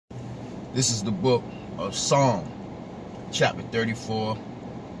This is the book of Psalm, chapter 34,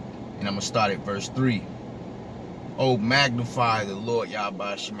 and I'm going to start at verse 3. Oh, magnify the Lord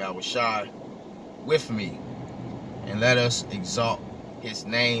Yahweh Shem Yahushai with me, and let us exalt his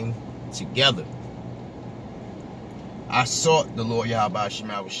name together. I sought the Lord Yahweh Shem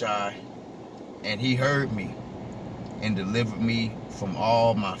Yahushai, and he heard me and delivered me from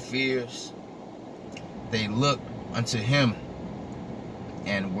all my fears. They looked unto him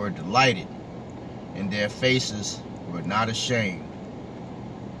and were delighted, and their faces were not ashamed.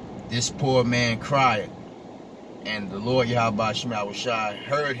 This poor man cried, and the Lord Yahweh Shem Yahushai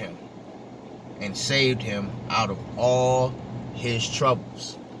heard him and saved him out of all his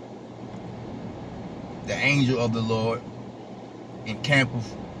troubles. The angel of the Lord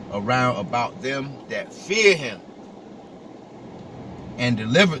encampeth around about them that fear him, and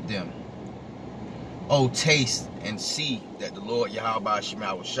delivered them. O taste and see that the Lord Yahweh Shem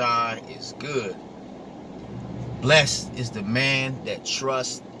Yahushai is good. Blessed is the man that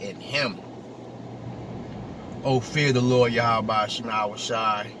trusts in him. O fear the Lord Yahweh Shem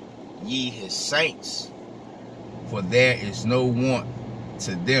Yahushai, ye his saints, for there is no want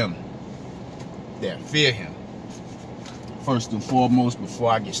to them that fear him. First and foremost,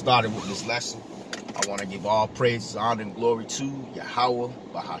 before I get started with this lesson, I want to give all praise, honor, and glory to Yahweh,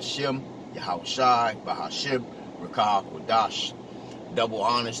 Bahashem, Yahushai, Bahashem, Rakah, Kodash. Double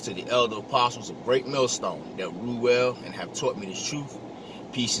honors to the elder apostles of Great Millstone that rule well and have taught me this truth.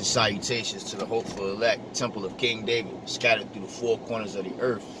 Peace and salutations to the hopeful elect Temple of King David, scattered through the four corners of the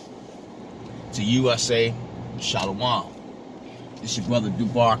earth. To you I say, Shalom. This is your brother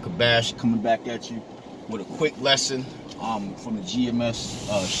Dubar Kabash coming back at you with a quick lesson from the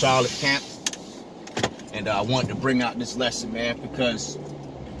GMS Charlotte camp. And I wanted to bring out this lesson, man, because,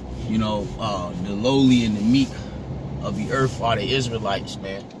 you know, the lowly and the meek of the earth are the Israelites,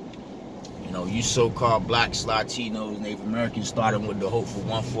 man. You know, you so-called blacks, Latinos, Native Americans, starting with the hopeful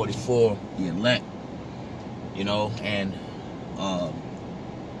 144, the elect, you know, and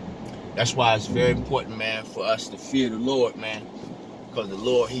that's why it's very important, man, for us to fear the Lord, man, because the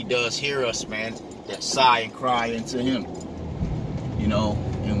Lord, he does hear us, man, that sigh and cry into him, you know.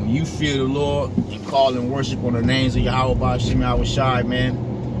 And when you fear the Lord and call and worship on the names of Yahweh Shem Yahushai, man,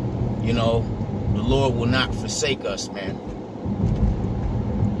 you know, the Lord will not forsake us, man.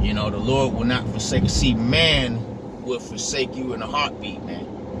 You know, the Lord will not forsake us. See, man will forsake you in a heartbeat, man.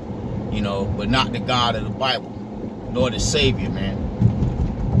 You know, but not the God of the Bible, nor the Savior, man.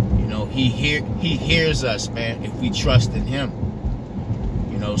 You know, he hears us, man, if we trust in him.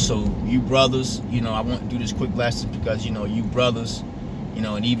 You know, so you brothers, you know, I want to do this quick lesson because, you know, you brothers, you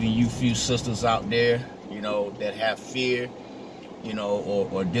know, and even you few sisters out there, you know, that have fear, you know,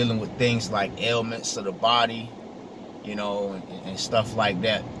 or dealing with things like ailments of the body, you know, and stuff like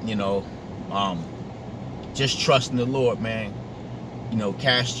that, you know, just trust in the Lord, man. You know,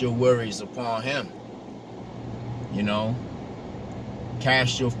 cast your worries upon him, you know,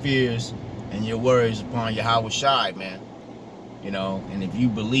 cast your fears and your worries upon Yahushai, man, you know, and if you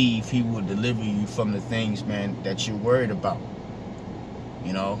believe, he will deliver you from the things, man, that you're worried about,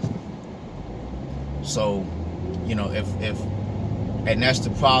 you know. So, you know, and that's the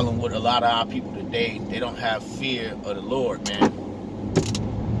problem with a lot of our people today. They don't have fear of the Lord, man.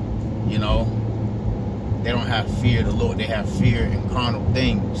 You know, they don't have fear of the Lord. They have fear in carnal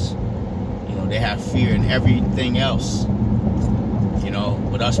things. You know, they have fear in everything else. You know,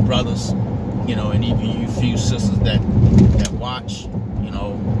 but us brothers, you know, and even you few sisters that watch, you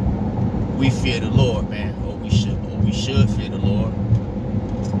know, we fear the Lord, man, or we should fear the Lord.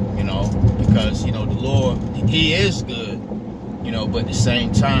 You know, because, you know, the Lord, he is good. You know, but at the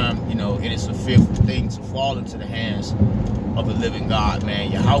same time, you know, it is a fearful thing to fall into the hands of the living God,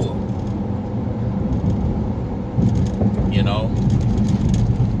 man, Yahweh. You know,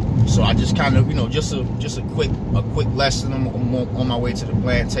 so I just kind of, you know, just a quick lesson. I'm on my way to the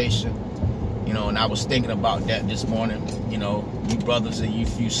plantation, you know, and I was thinking about that this morning. You know, you brothers and you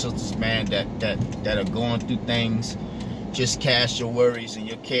few sisters, man, that are going through things, just cast your worries and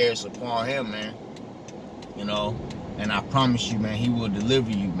your cares upon him, man. You know. And I promise you, man, he will deliver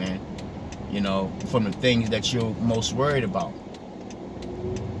you, man, you know, from the things that you're most worried about.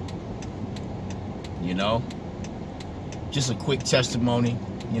 You know, just a quick testimony,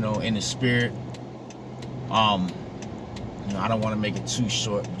 you know, in the spirit. You know, I don't want to make it too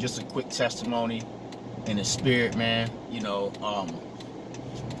short. Just a quick testimony in the spirit, man. You know,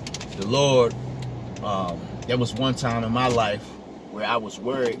 the Lord, there was one time in my life where I was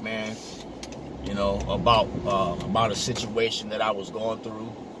worried, man, you know, about a situation that I was going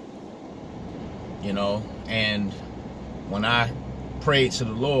through, you know, and when I prayed to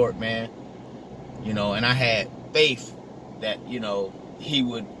the Lord, man, You know, and I had faith that, you know, he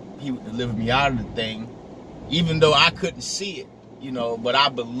would deliver me out of the thing, even though I couldn't see it, you know, but I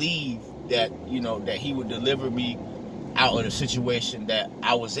believed that, you know, that he would deliver me out of the situation that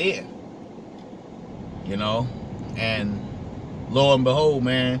I was in, you know. And lo and behold,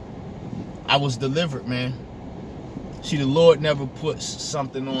 man, I was delivered, man. See, the Lord never puts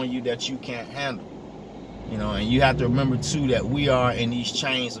something on you that you can't handle, you know. And you have to remember too that we are in these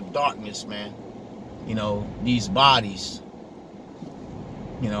chains of darkness, man. You know, these bodies,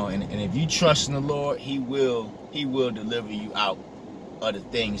 you know, and if you trust in the Lord, he will deliver you out of the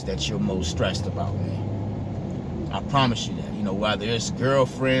things that you're most stressed about, man. I promise you that. You know, whether it's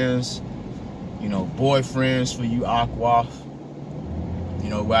girlfriends, you know, boyfriends for you Aqua, you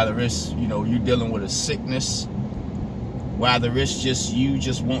know, whether it's, you know, you dealing with a sickness, whether it's just you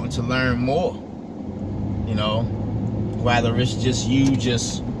just wanting to learn more, you know, whether it's just you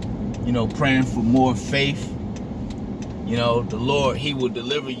just, you know, praying for more faith, you know, the Lord, he will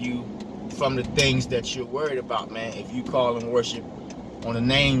deliver you from the things that you're worried about, man, if you call and worship on the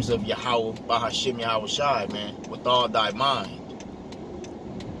names of Yahweh, Bahashim Yahweh Shai, man, with all thy mind.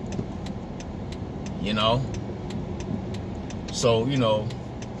 You know? So, you know,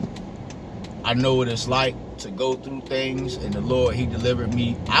 I know what it's like to go through things, and the Lord, he delivered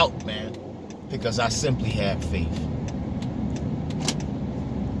me out, man, because I simply had faith.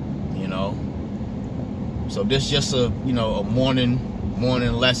 You know? So this just a, you know, a morning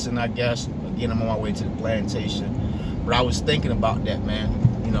lesson, I guess. Again, I'm on my way to the plantation. But I was thinking about that,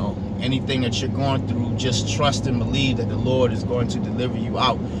 man. You know, anything that you're going through, just trust and believe that the Lord is going to deliver you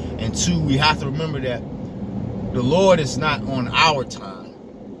out. And two, we have to remember that the Lord is not on our time,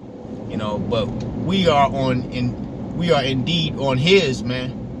 you know, but we are indeed on his,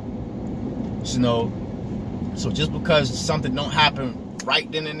 man. So, you know, so just because something don't happen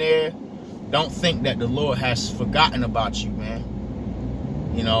right then and there, don't think that the Lord has forgotten about you, man.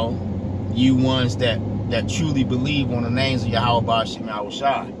 You know, you ones that truly believe on the names of Yahweh Bahashim Yahweh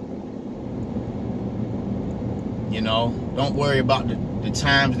Shai. You know, don't worry about the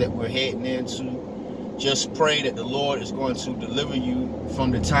times that we're heading into. Just pray that the Lord is going to deliver you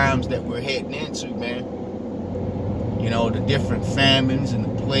from the times that we're heading into, man. You know, the different famines and the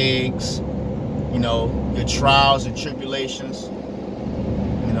plagues, you know, your trials and tribulations.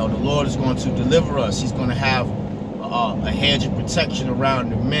 You know, the Lord is going to deliver us. He's going to have a hedge of protection around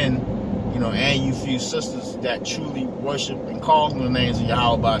the men, you know, and you few sisters that truly worship and call on the names of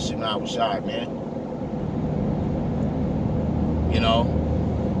Yahweh Bahashim Yahweh Shai, man. You know,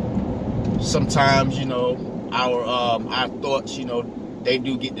 sometimes, you know, our thoughts, you know, they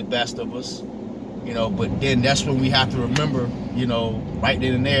do get the best of us, you know, but then that's when we have to remember, you know, right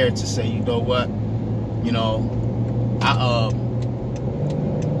then and there to say, you know what, you know,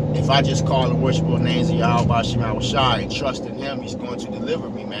 if I just call and worship on the names of Yahweh Bahashim Yahweh Shai and trust in him, he's going to deliver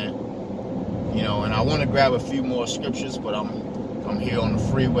me, man. You know, and I want to grab a few more scriptures, but I'm here on the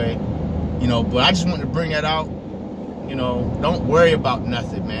freeway, you know, but I just want to bring that out. You know, don't worry about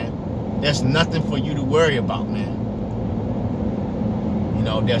nothing, man. There's nothing for you to worry about, man. You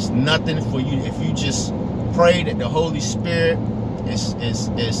know, there's nothing for you if you just pray that the Holy Spirit is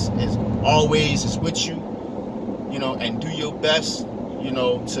always with you, you know, and do your best, you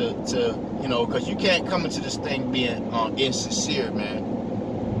know, to you know, because you can't come into this thing being insincere, man.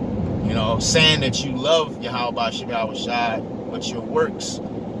 You know, saying that you love Yahweh Bahashim Yahweh Shai, but your works,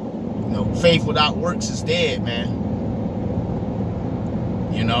 you know, faith without works is dead, man.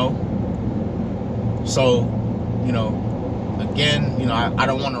 You know, so, you know, again, you know, I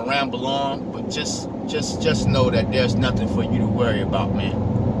don't want to ramble on, but just know that there's nothing for you to worry about, man.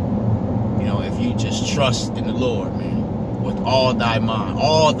 You know, if you just trust in the Lord, man, with all thy mind,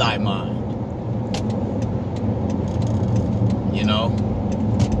 you know.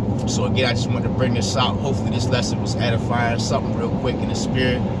 So again, I just wanted to bring this out. Hopefully this lesson was edifying, something real quick in the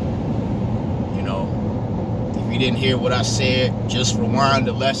spirit. You know, if you didn't hear what I said, just rewind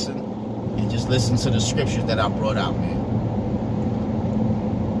the lesson and just listen to the scriptures that I brought out, man.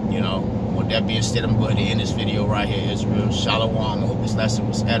 You know, with that being said, I'm going to end this video right here, Israel. Shalom. I hope this lesson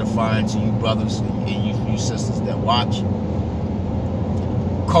was edifying to you brothers and you sisters that watch.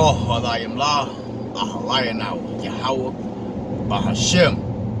 Call Halayim La, Ahalayanaw, Yahweh, Bahashim,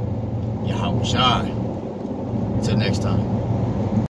 Yahweh Shai. Till next time.